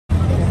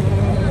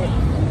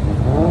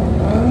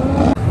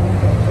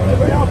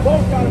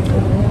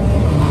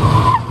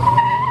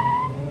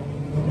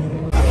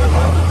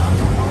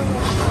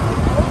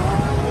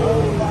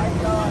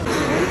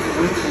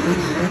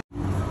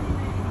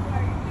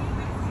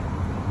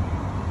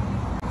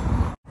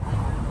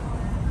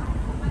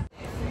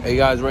Hey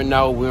guys, right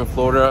now we're in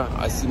Florida.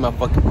 I see my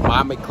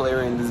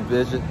McLaren in this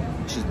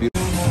bitch. She's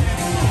beautiful.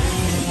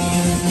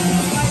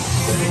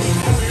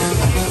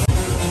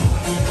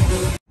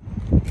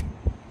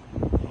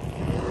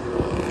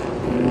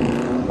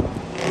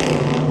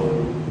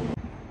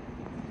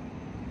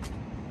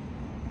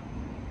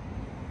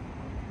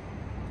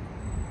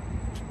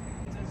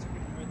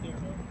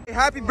 Hey,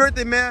 happy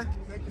birthday, man.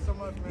 Thank you so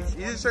much, man.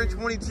 You just turned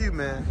 22,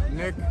 man.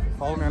 Nick,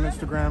 follow me on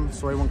Instagram,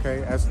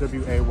 Sway1K,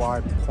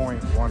 SWAY.1K on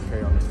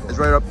Instagram. It's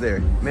right up there.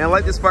 Man,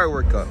 light this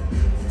firework up.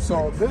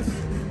 So this,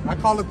 I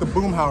call it the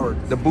Boom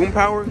Howard. The boom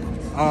power?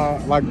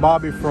 Like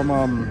Bobby from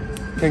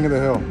King of the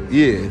Hill.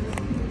 Yeah.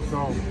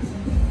 So,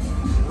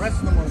 the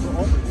rest of them are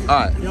over.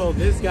 Alright. Yo,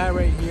 this guy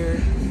right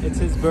here, it's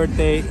his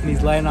birthday and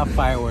he's lighting up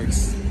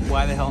fireworks.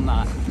 Why the hell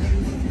not?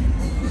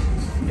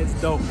 It's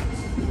dope.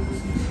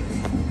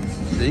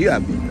 So you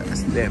gotta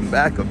stand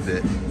back a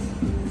bit.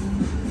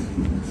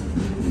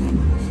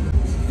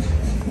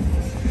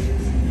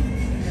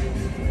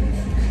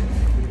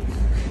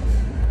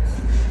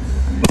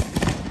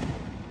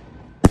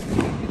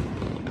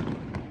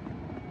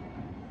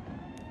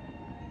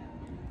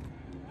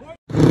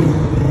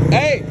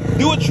 Hey,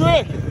 do a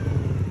trick.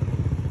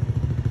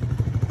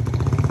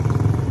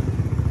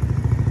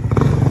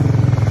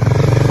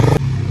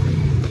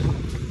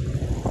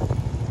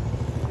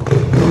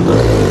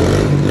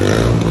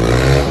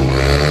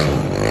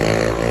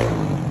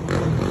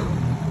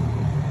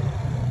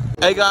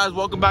 Hey guys,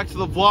 welcome back to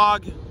the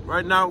vlog.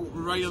 Right now,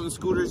 we're riding on the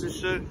scooters and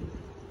shit.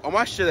 Oh,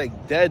 my shit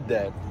like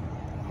dead.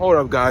 Hold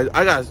up, guys.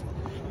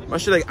 My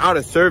shit like out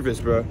of service,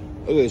 bro.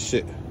 Look at this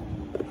shit.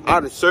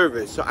 Out of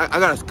service. So I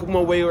gotta scoop my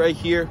way right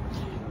here.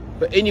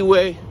 But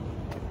anyway,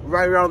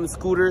 right around the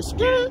scooters.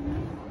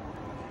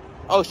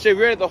 Oh shit,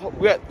 we're at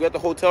the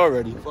hotel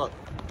already. Fuck.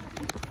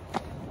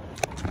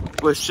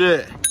 But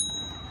shit.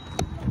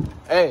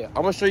 Hey, I'm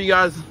gonna show you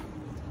guys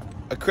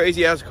a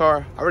crazy ass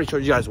car. I already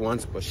showed you guys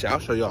once, but shit, I'll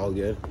show y'all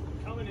again.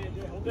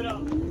 Hold it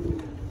up.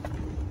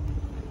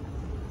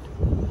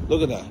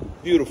 Look at that.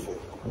 Beautiful.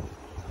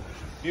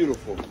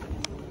 Beautiful.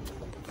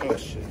 Oh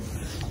shit.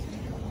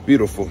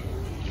 Beautiful.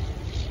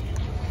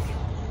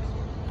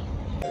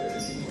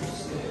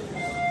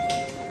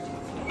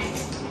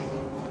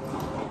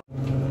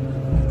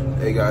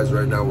 Hey guys,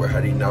 right now we're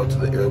heading out to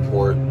the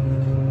airport.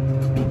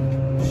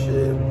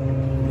 Shit.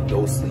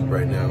 Don't sleep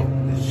right now.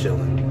 Just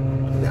chilling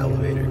in the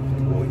elevator with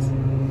the boys.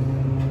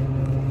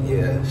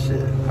 Yeah,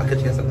 shit. I'll catch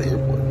you guys at the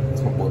airport.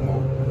 It's my boy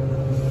Mo.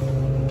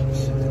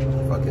 Shit.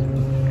 Fuck it.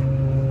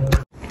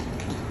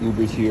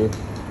 Uber's here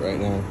right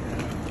now.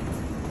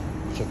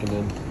 Checking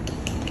in.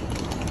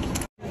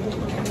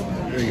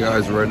 Hey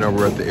guys, right now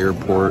we're at the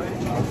airport.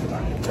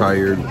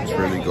 Tired, just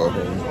ready to go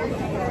home.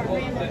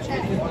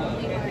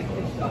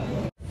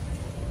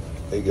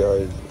 Hey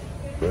guys,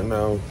 right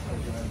now.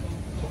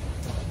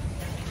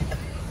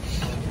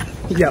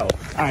 Yo,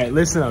 alright,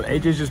 listen up.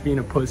 AJ's just being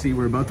a pussy.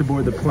 We're about to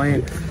board the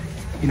plane.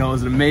 You know, it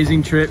was an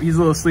amazing trip. He's a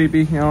little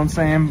sleepy, you know what I'm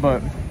saying?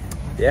 But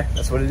yeah,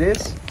 that's what it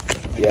is.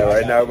 Yeah,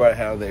 right now we're about to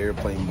head out of the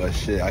airplane, but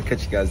shit, I'll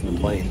catch you guys in the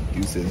plane.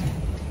 Deuces.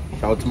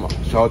 Shout out to my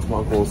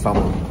uncle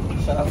Osama.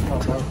 Shout out to my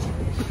bro.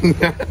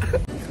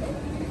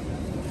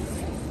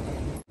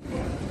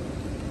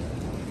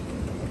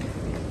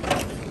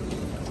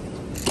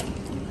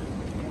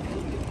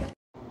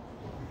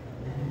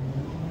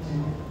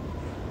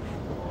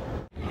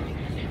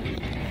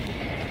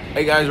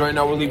 Hey guys, right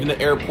now we're leaving the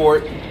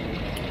airport.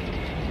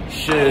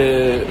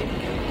 Shit.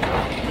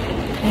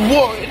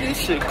 Whoa, this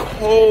shit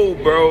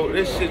cold, bro.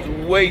 This shit's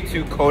way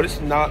too cold.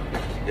 It's not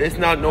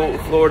no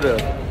Florida.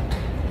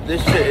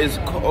 This shit is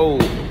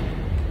cold.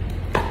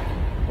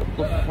 What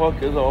the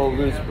fuck is all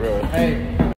this, bro? Hey.